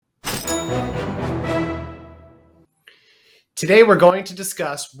Today, we're going to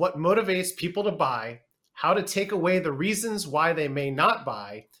discuss what motivates people to buy, how to take away the reasons why they may not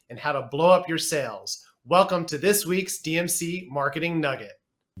buy, and how to blow up your sales. Welcome to this week's DMC Marketing Nugget.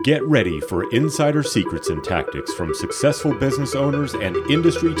 Get ready for insider secrets and tactics from successful business owners and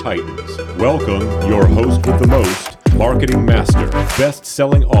industry titans. Welcome your host with the most, marketing master,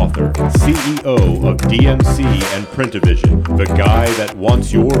 best-selling author, CEO of DMC and Printivision, the guy that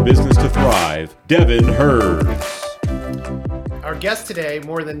wants your business to thrive, Devin Hurds. Our guest today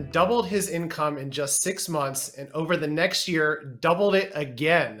more than doubled his income in just 6 months, and over the next year, doubled it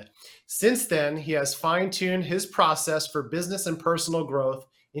again. Since then, he has fine-tuned his process for business and personal growth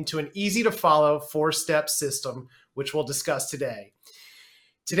into an easy-to-follow 4-step system, which we'll discuss today.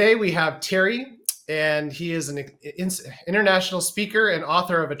 Today, we have Terry, and he is an international speaker and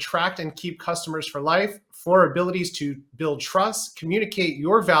author of Attract and Keep Customers for Life, 4 abilities to build trust, communicate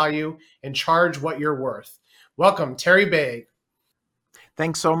your value, and charge what you're worth. Welcome, Terry Baig.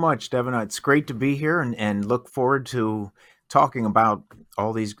 Thanks so much, Devin. It's great to be here and look forward to talking about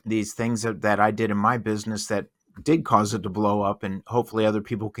all these things that I did in my business that did cause it to blow up, and hopefully other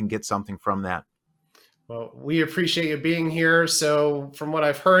people can get something from that. Well, we appreciate you being here. So from what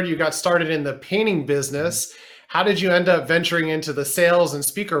I've heard, you got started in the painting business. How did you end up venturing into the sales and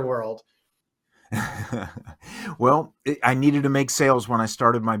speaker world? Well, I needed to make sales when I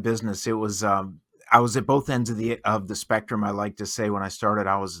started my business. It was I was at both ends of the spectrum. I like to say when I started,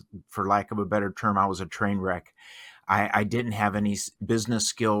 I was, for lack of a better term, I was a train wreck. I didn't have any business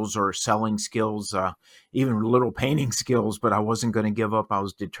skills or selling skills, even little painting skills, but I wasn't going to give up. I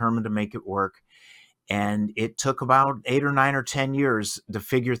was determined to make it work. And it took about 8 or 9 or 10 years to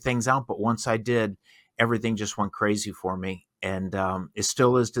figure things out. But once I did, everything just went crazy for me. And it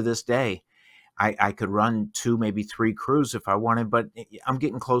still is to this day. I could run 2, maybe 3 crews if I wanted, but I'm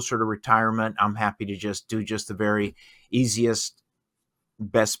getting closer to retirement. I'm happy to just do just the very easiest,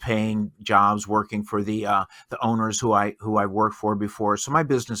 best paying jobs, working for the owners who I've worked for before. So my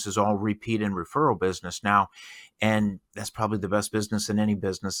business is all repeat and referral business now, and that's probably the best business in any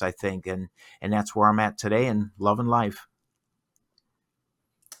business, I think, and that's where I'm at today and loving life.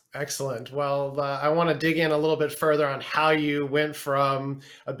 Excellent. Well, I want to dig in a little bit further on how you went from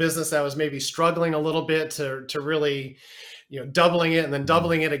a business that was maybe struggling a little bit to really, doubling it and then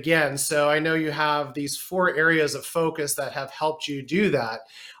doubling it again. So I know you have these 4 areas of focus that have helped you do that.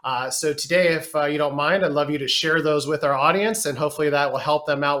 So today, if you don't mind, I'd love you to share those with our audience, and hopefully that will help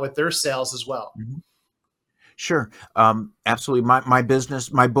them out with their sales as well. Mm-hmm. Sure. Absolutely.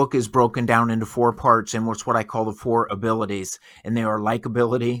 My book is broken down into 4 parts, and what's what I call the 4 abilities. And they are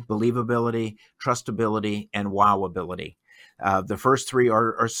likability, believability, trustability, and wowability. The first 3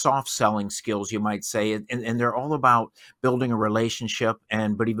 are soft selling skills, you might say, and they're all about building a relationship,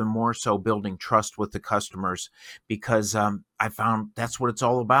 but even more so building trust with the customers, because I found that's what it's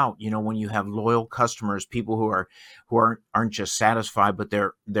all about. When you have loyal customers, people who aren't just satisfied, but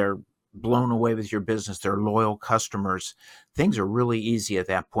they're blown away with your business, they're loyal customers, things are really easy at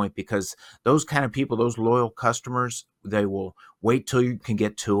that point, because those kind of people, those loyal customers, they will wait till you can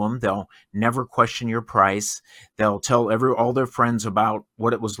get to them. They'll never question your price. They'll tell all their friends about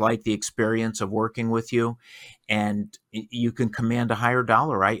what it was like, the experience of working with you, and you can command a higher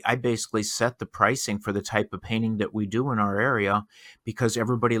dollar. I basically set the pricing for the type of painting that we do in our area, because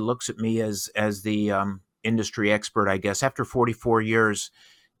everybody looks at me as the industry expert, I guess. After 44 years,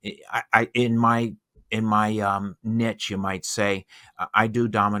 I in my niche, you might say, I do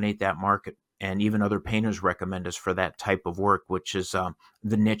dominate that market, and even other painters recommend us for that type of work, which is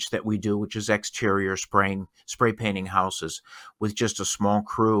the niche that we do, which is exterior spray painting houses with just a small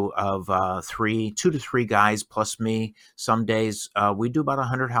crew of 2 to 3 guys plus me. Some days we do about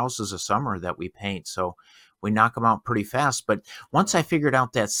 100 houses a summer that we paint, so we knock them out pretty fast. But once I figured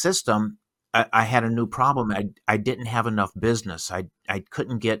out that system, I had a new problem. I didn't have enough business. I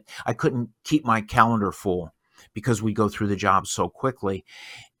couldn't keep my calendar full, because we go through the jobs so quickly.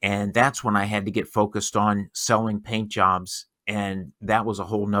 And that's when I had to get focused on selling paint jobs. And that was a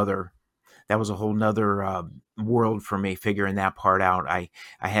whole nother world for me, figuring that part out. I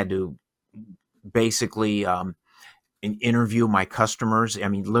had to basically interview my customers. I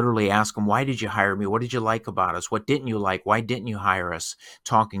mean, literally ask them, why did you hire me? What did you like about us? What didn't you like? Why didn't you hire us?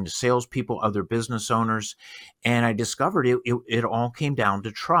 Talking to salespeople, other business owners. And I discovered it all came down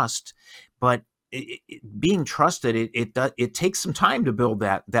to trust. But being trusted, it takes some time to build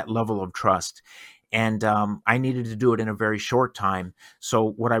that level of trust. And I needed to do it in a very short time.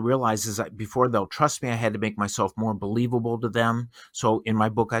 So what I realized is that before they'll trust me, I had to make myself more believable to them. So in my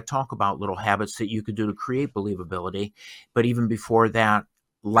book, I talk about little habits that you could do to create believability. But even before that,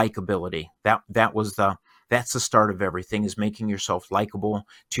 likability. That's the start of everything, is making yourself likable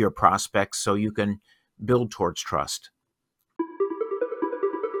to your prospects so you can build towards trust.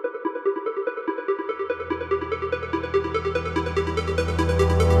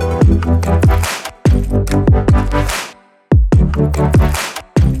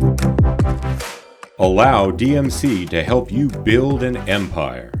 Allow DMC to help you build an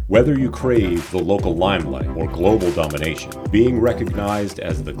empire. Whether you crave the local limelight or global domination, being recognized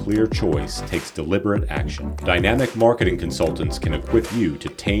as the clear choice takes deliberate action. Dynamic marketing consultants can equip you to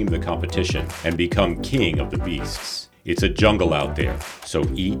tame the competition and become king of the beasts. It's a jungle out there, so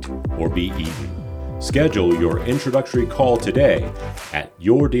eat or be eaten. Schedule your introductory call today at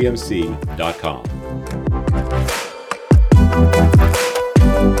yourdmc.com.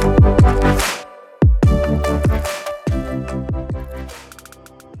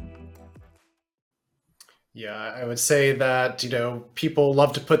 Yeah, I would say that, people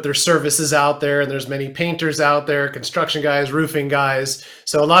love to put their services out there, and there's many painters out there, construction guys, roofing guys.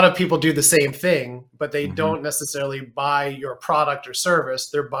 So a lot of people do the same thing, but they don't necessarily buy your product or service.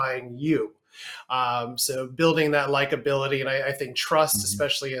 They're buying you. So building that likability, and I think trust,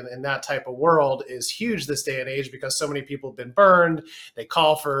 especially in that type of world, is huge this day and age, because so many people have been burned. They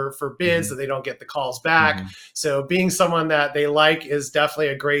call for bids and they don't get the calls back. So being someone that they like is definitely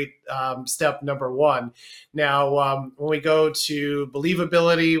a great step number one. Now, when we go to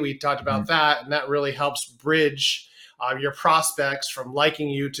believability, we talked about that, and that really helps bridge your prospects from liking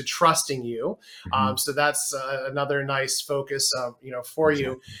you to trusting you. So that's another nice focus, for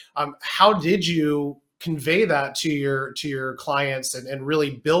you. How did you convey that to your clients and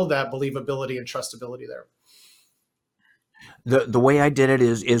really build that believability and trustability there? The way I did it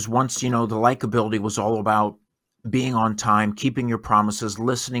is once, the likability was all about being on time, keeping your promises,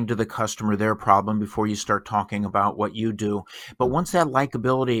 listening to the customer, their problem, before you start talking about what you do. But once that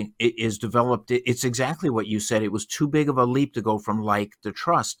likability is developed, it's exactly what you said. It was too big of a leap to go from like to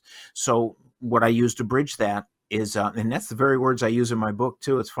trust. So what I use to bridge that is, and that's the very words I use in my book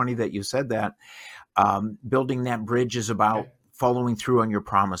too. It's funny that you said that. Building that bridge is about following through on your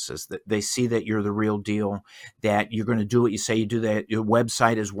promises, that they see that you're the real deal, that you're going to do what you say you do. That your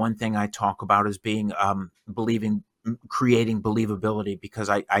website is one thing I talk about as being creating believability, because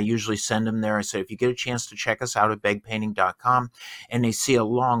I usually send them there. I say, if you get a chance to check us out at begpainting.com, and they see a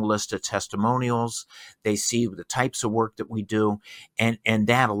long list of testimonials, they see the types of work that we do, and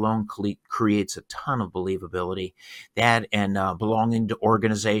that alone creates a ton of believability. That and belonging to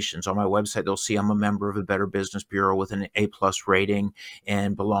organizations. On my website, they'll see I'm a member of a Better Business Bureau with an A+ rating,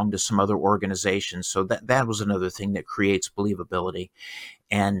 and belong to some other organizations. So that was another thing that creates believability.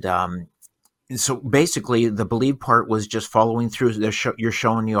 And so basically, the believe part was just following through. You're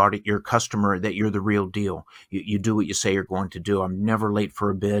showing your customer that you're the real deal. You do what you say you're going to do. I'm never late for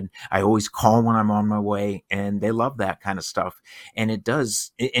a bid. I always call when I'm on my way, and they love that kind of stuff. And it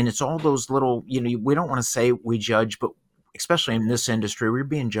does, and it's all those little, we don't want to say we judge, but especially in this industry, we're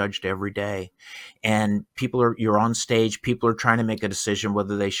being judged every day. And you're on stage, people are trying to make a decision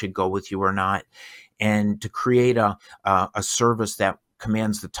whether they should go with you or not. And to create a service that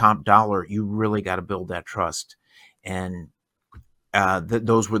commands the top dollar, you really got to build that trust. And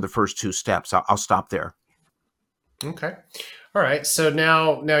those were the first two steps. I'll stop there. Okay. All right. So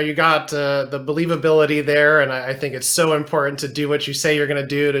now you got the believability there. And I think it's so important to do what you say you're going to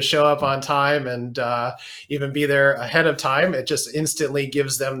do, to show up on time, and even be there ahead of time. It just instantly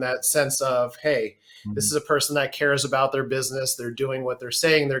gives them that sense of, hey, this is a person that cares about their business. They're doing what they're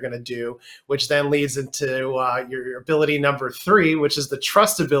saying they're going to do, which then leads into your ability number 3, which is the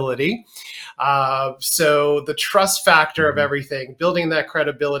trustability. So the trust factor of everything, building that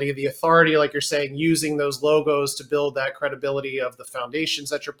credibility, the authority, like you're saying, using those logos to build that credibility of the foundations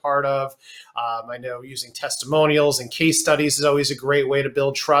that you're part of. I know using testimonials and case studies is always a great way to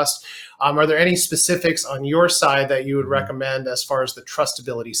build trust. Are there any specifics on your side that you would recommend as far as the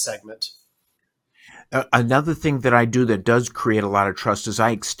trustability segment? Another thing that I do that does create a lot of trust is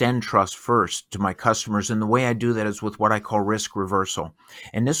I extend trust first to my customers. And the way I do that is with what I call risk reversal.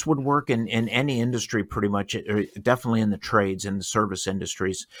 And this would work in any industry pretty much, definitely in the trades and the service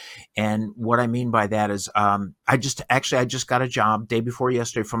industries. And what I mean by that is I just got a job day before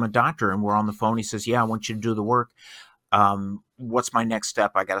yesterday from a doctor, and we're on the phone. He says, yeah, I want you to do the work. What's my next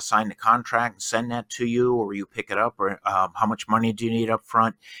step? I got to sign the contract and send that to you, or you pick it up, or how much money do you need up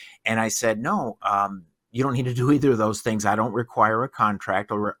front? And I said, no, you don't need to do either of those things. I don't require a contract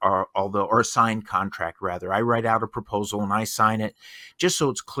or a signed contract, rather. I write out a proposal and I sign it just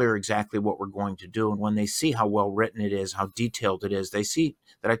so it's clear exactly what we're going to do. And when they see how well written it is, how detailed it is, they see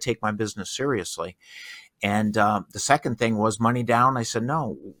that I take my business seriously. And the second thing was money down. I said,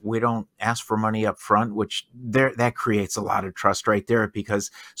 no, we don't ask for money up front, which there that creates a lot of trust right there, because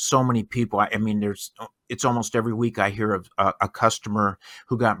so many people, I mean, it's almost every week I hear of a customer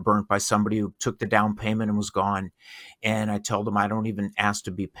who got burnt by somebody who took the down payment and was gone. And I tell them, I don't even ask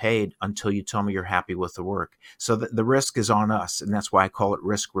to be paid until you tell me you're happy with the work. So the risk is on us. And that's why I call it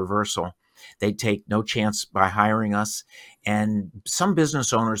risk reversal. They take no chance by hiring us. And some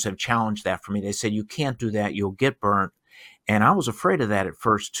business owners have challenged that for me. They said, you can't do that. You'll get burnt. And I was afraid of that at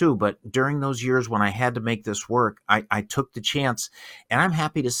first too. But during those years when I had to make this work, I took the chance. And I'm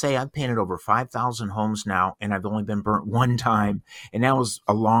happy to say I've painted over 5,000 homes now, and I've only been burnt one time. And that was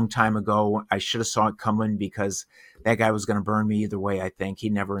a long time ago. I should have saw it coming, because that guy was going to burn me either way. I think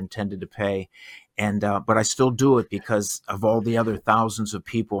he never intended to pay. And but I still do it because of all the other thousands of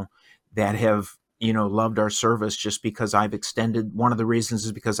people that have, loved our service, just because I've extended. One of the reasons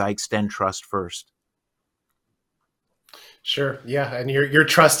is because I extend trust first. Sure. Yeah. And you're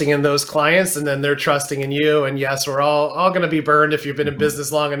trusting in those clients, and then they're trusting in you. And yes, we're all going to be burned. If you've been in Mm-hmm.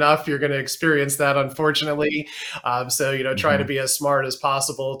 business long enough, you're going to experience that, unfortunately. So, try to Mm-hmm. be as smart as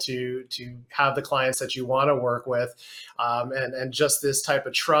possible to have the clients that you want to work with. And just this type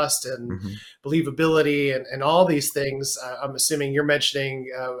of trust and Mm-hmm. believability and all these things. I'm assuming you're mentioning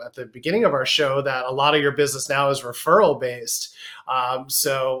at the beginning of our show that a lot of your business now is referral based.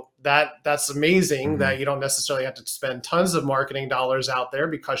 So that's amazing Mm-hmm. that you don't necessarily have to spend tons of marketing dollars out there,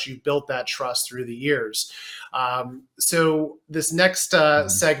 because you built that trust through the years. So this next Mm-hmm.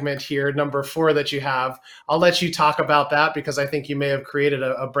 segment here, number 4 that you have, I'll let you talk about that, because I think you may have created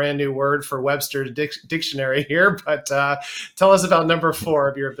a brand new word for Webster's dictionary here. But tell us about number 4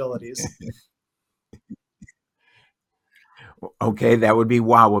 of your abilities. Okay, that would be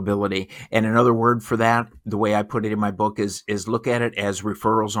wowability. And another word for that, the way I put it in my book, is look at it as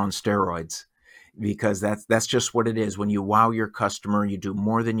referrals on steroids, because that's just what it is. When you wow your customer, you do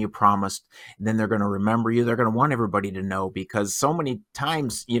more than you promised, then they're going to remember you. They're going to want everybody to know, because so many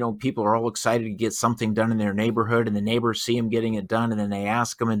times, people are all excited to get something done in their neighborhood, and the neighbors see them getting it done, and then they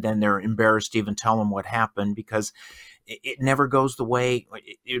ask them, and then they're embarrassed to even tell them what happened, because it never goes the way,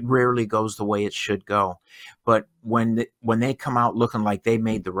 it rarely goes the way it should go. But when they come out looking like they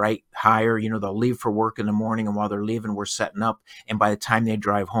made the right hire, they'll leave for work in the morning, and while they're leaving, we're setting up. And by the time they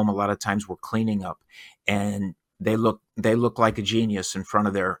drive home, a lot of times we're cleaning up, and they look like a genius in front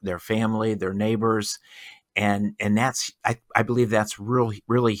of their family, their neighbors. And that's, I believe that's really,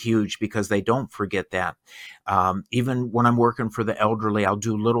 really huge, because they don't forget that. Even when I'm working for the elderly, I'll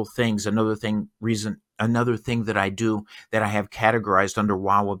do little things. Another thing that I do, that I have categorized under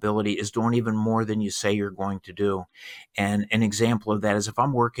wowability, is doing even more than you say you're going to do. And an example of that is if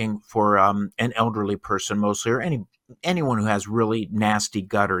I'm working for an elderly person mostly, or anyone who has really nasty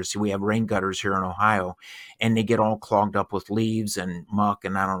gutters. We have rain gutters here in Ohio, and they get all clogged up with leaves and muck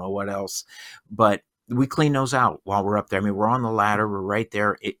and I don't know what else. But we clean those out while we're up there. I mean, we're on the ladder, we're right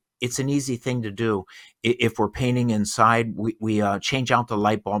there. It's an easy thing to do. If we're painting inside, we change out the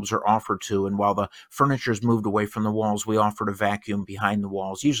light bulbs, or offer to. And while the furniture's moved away from the walls, we offer to vacuum behind the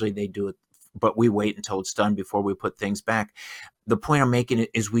walls. Usually they do it, but we wait until it's done before we put things back. The point I'm making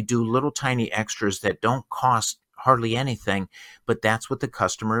is we do little tiny extras that don't cost hardly anything, but that's what the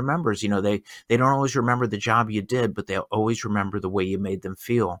customer remembers. They don't always remember the job you did, but they'll always remember the way you made them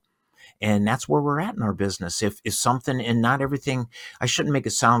feel. And that's where we're at in our business. If something, and not everything, I shouldn't make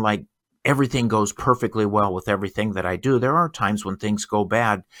it sound like everything goes perfectly well with everything that I do. There are times when things go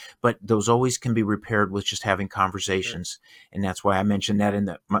bad, but those always can be repaired with just having conversations. And that's why I mentioned that in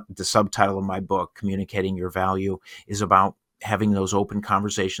the subtitle of my book. Communicating Your Value is about having those open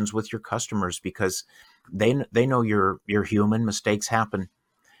conversations with your customers, because they know you're human. Mistakes happen.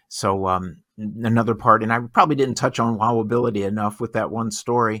 So another part, and I probably didn't touch on wowability enough with that one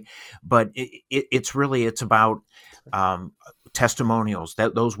story, but it's about testimonials.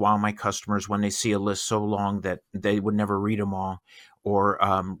 That those wow my customers when they see a list so long that they would never read them all. Or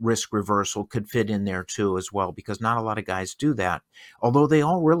risk reversal could fit in there too as well, because not a lot of guys do that. Although they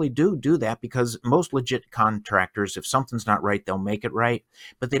all really do that, because most legit contractors, if something's not right, they'll make it right,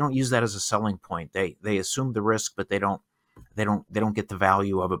 but they don't use that as a selling point. They assume the risk, but they don't get the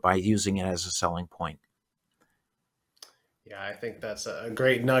value of it by using it as a selling point. Yeah, I think that's a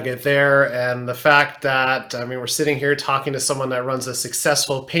great nugget there. And the fact that, I mean, we're sitting here talking to someone that runs a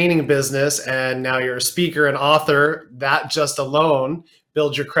successful painting business, and now you're a speaker and author, that just alone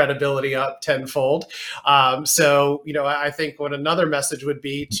build your credibility up tenfold. So, I think what another message would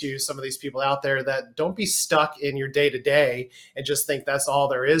be to some of these people out there, that don't be stuck in your day to day and just think that's all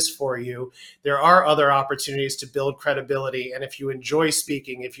there is for you. There are other opportunities to build credibility. And if you enjoy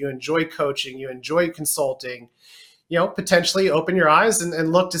speaking, if you enjoy coaching, you enjoy consulting, potentially open your eyes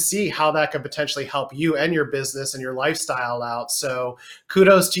and look to see how that could potentially help you and your business and your lifestyle out. So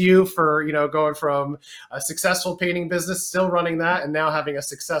kudos to you for, going from a successful painting business, still running that, and now having a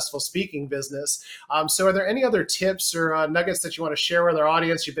successful speaking business. So are there any other tips or nuggets that you want to share with our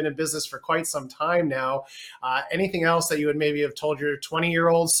audience? You've been in business for quite some time now. Anything else that you would maybe have told your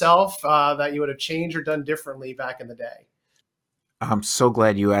 20-year-old self that you would have changed or done differently back in the day? I'm so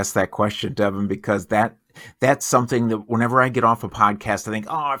glad you asked that question, Devin, because that's something that whenever I get off a podcast, I think,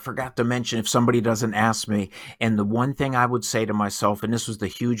 oh, I forgot to mention if somebody doesn't ask me. And the one thing I would say to myself, and this was the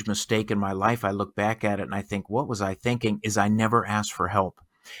huge mistake in my life, I look back at it and I think, what was I thinking? Is I never asked for help.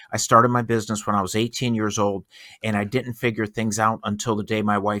 I started my business when I was 18 years old, and I didn't figure things out until the day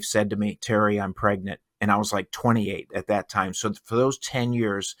my wife said to me, Terry, I'm pregnant. And I was like 28 at that time. So for those 10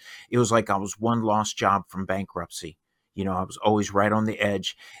 years, it was like I was one lost job from bankruptcy. I was always right on the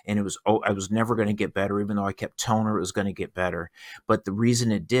edge, and I was never going to get better, even though I kept telling her it was going to get better. But the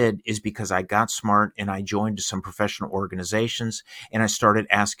reason it did is because I got smart and I joined some professional organizations, and I started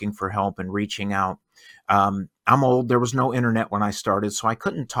asking for help and reaching out. I'm old. There was no internet when I started, so I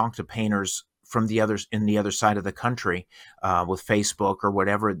couldn't talk to painters from the other side of the country with Facebook or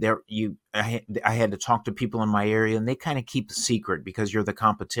whatever. I had to talk to people in my area, and they kind of keep the secret because you're the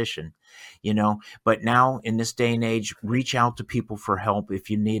competition, But now in this day and age, reach out to people for help if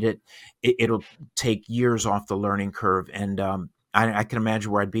you need it. It'll take years off the learning curve, and I can imagine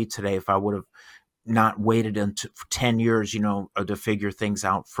where I'd be today if I would have not waited until 10 years, to figure things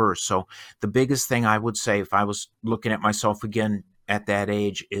out first. So the biggest thing I would say if I was looking at myself again at that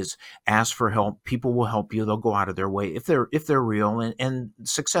age is ask for help. People will help you. They'll go out of their way if they're real, and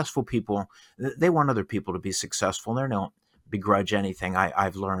successful people, they want other people to be successful. They don't begrudge anything.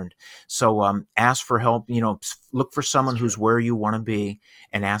 I've learned. So ask for help. Look for someone who's where you want to be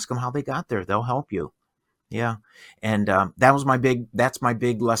and ask them how they got there. They'll help you. Yeah. And that's my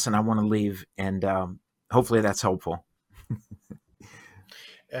big lesson I want to leave. And hopefully that's helpful.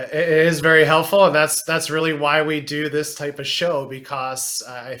 It is very helpful, and that's really why we do this type of show, because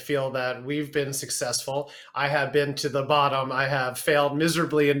I feel that we've been successful. I have been to the bottom. I have failed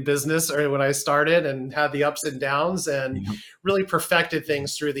miserably in business or when I started, and had the ups and downs, and really perfected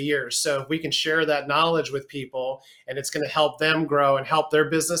things through the years. So if we can share that knowledge with people, and it's going to help them grow and help their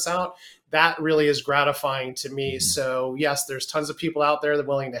business out, that really is gratifying to me. So yes, there's tons of people out there that are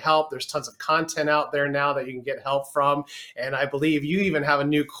willing to help. There's tons of content out there now that you can get help from. And I believe you even have a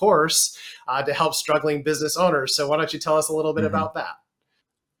new course to help struggling business owners. So why don't you tell us a little bit about that?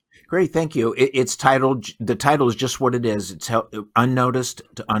 Great. Thank you. The title is just what it is. It's Unnoticed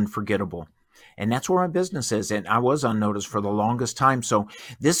to Unforgettable. And that's where my business is. And I was unnoticed for the longest time. So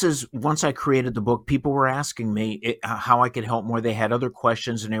this is, once I created the book, people were asking me how I could help more. They had other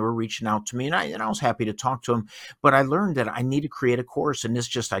questions and they were reaching out to me, and I was happy to talk to them. But I learned that I need to create a course, and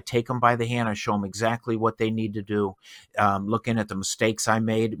I take them by the hand. I show them exactly what they need to do, looking at the mistakes I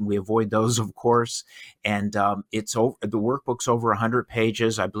made. And we avoid those, of course. And the workbook's over 100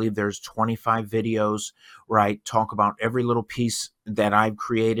 pages. I believe there's 25 videos where I talk about every little piece that I've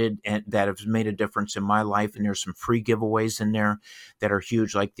created and that have made a difference in my life. And there's some free giveaways in there that are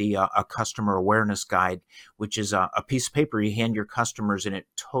huge, like the a customer awareness guide, which is a piece of paper you hand your customers, and it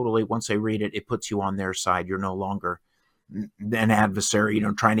totally, once they read it, it puts you on their side. You're no longer an adversary,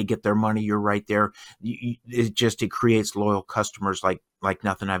 trying to get their money. You're right there. It creates loyal customers like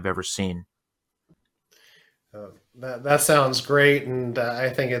nothing I've ever seen. That sounds great, and I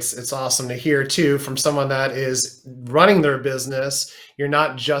think it's awesome to hear too from someone that is running their business. You're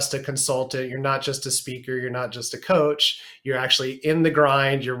not just a consultant, you're not just a speaker, you're not just a coach. You're actually in the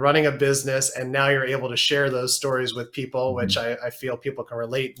grind. You're running a business, and now you're able to share those stories with people, which I feel people can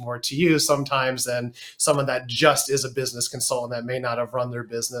relate more to you sometimes than someone that just is a business consultant that may not have run their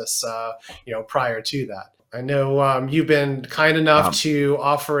business, prior to that. I know you've been kind enough to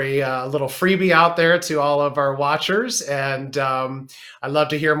offer a little freebie out there to all of our watchers, and I'd love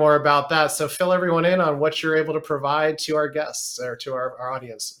to hear more about that. So fill everyone in on what you're able to provide to our guests, or to our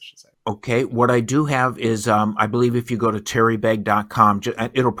audience, I should say. Okay, what I do have is, I believe if you go to terrybegg.com,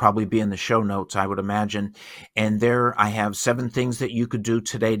 it'll probably be in the show notes, I would imagine. And there I have 7 things that you could do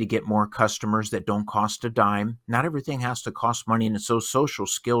today to get more customers that don't cost a dime. Not everything has to cost money, and it's those social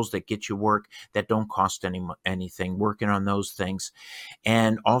skills that get you work that don't cost any anything, working on those things.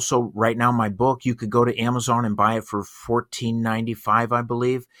 And also right now, my book, you could go to Amazon and buy it for $14.95, I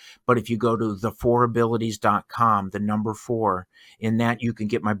believe. But if you go to the4abilities.com, the number 4, in that you can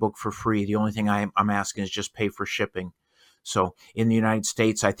get my book for free. The only thing I'm asking is just pay for shipping. So in the United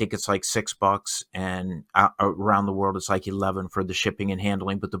States, I think it's like $6, and around the world, it's like 11 for the shipping and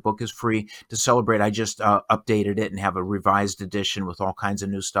handling. But the book is free to celebrate. I just updated it and have a revised edition with all kinds of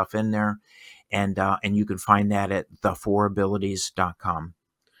new stuff in there, and you can find that at the4abilities.com.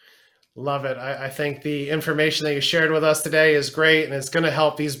 Love it. I think the information that you shared with us today is great, and it's going to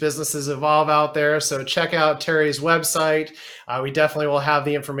help these businesses evolve out there. So check out Terry's website. We definitely will have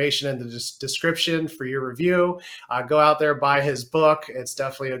the information in the description for your review. Go out there, buy his book. It's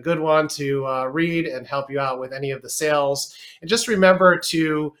definitely a good one to read and help you out with any of the sales. And just remember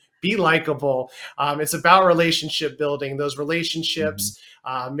to be likable. It's about relationship building, those relationships,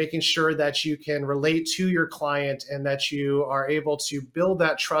 making sure that you can relate to your client and that you are able to build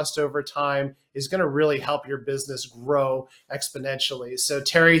that trust over time is going to really help your business grow exponentially. So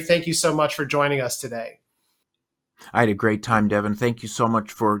Terry, thank you so much for joining us today. I had a great time, Devin. Thank you so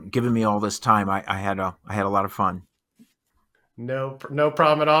much for giving me all this time. I had a lot of fun. No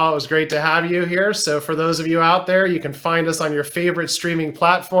problem at all. It was great to have you here. So for those of you out there, you can find us on your favorite streaming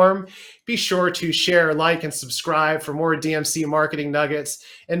platform. Be sure to share, like, and subscribe for more DMC Marketing Nuggets,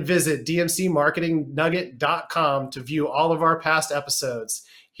 and visit dmcmarketingnugget.com to view all of our past episodes.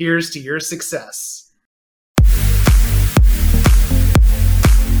 Here's to your success.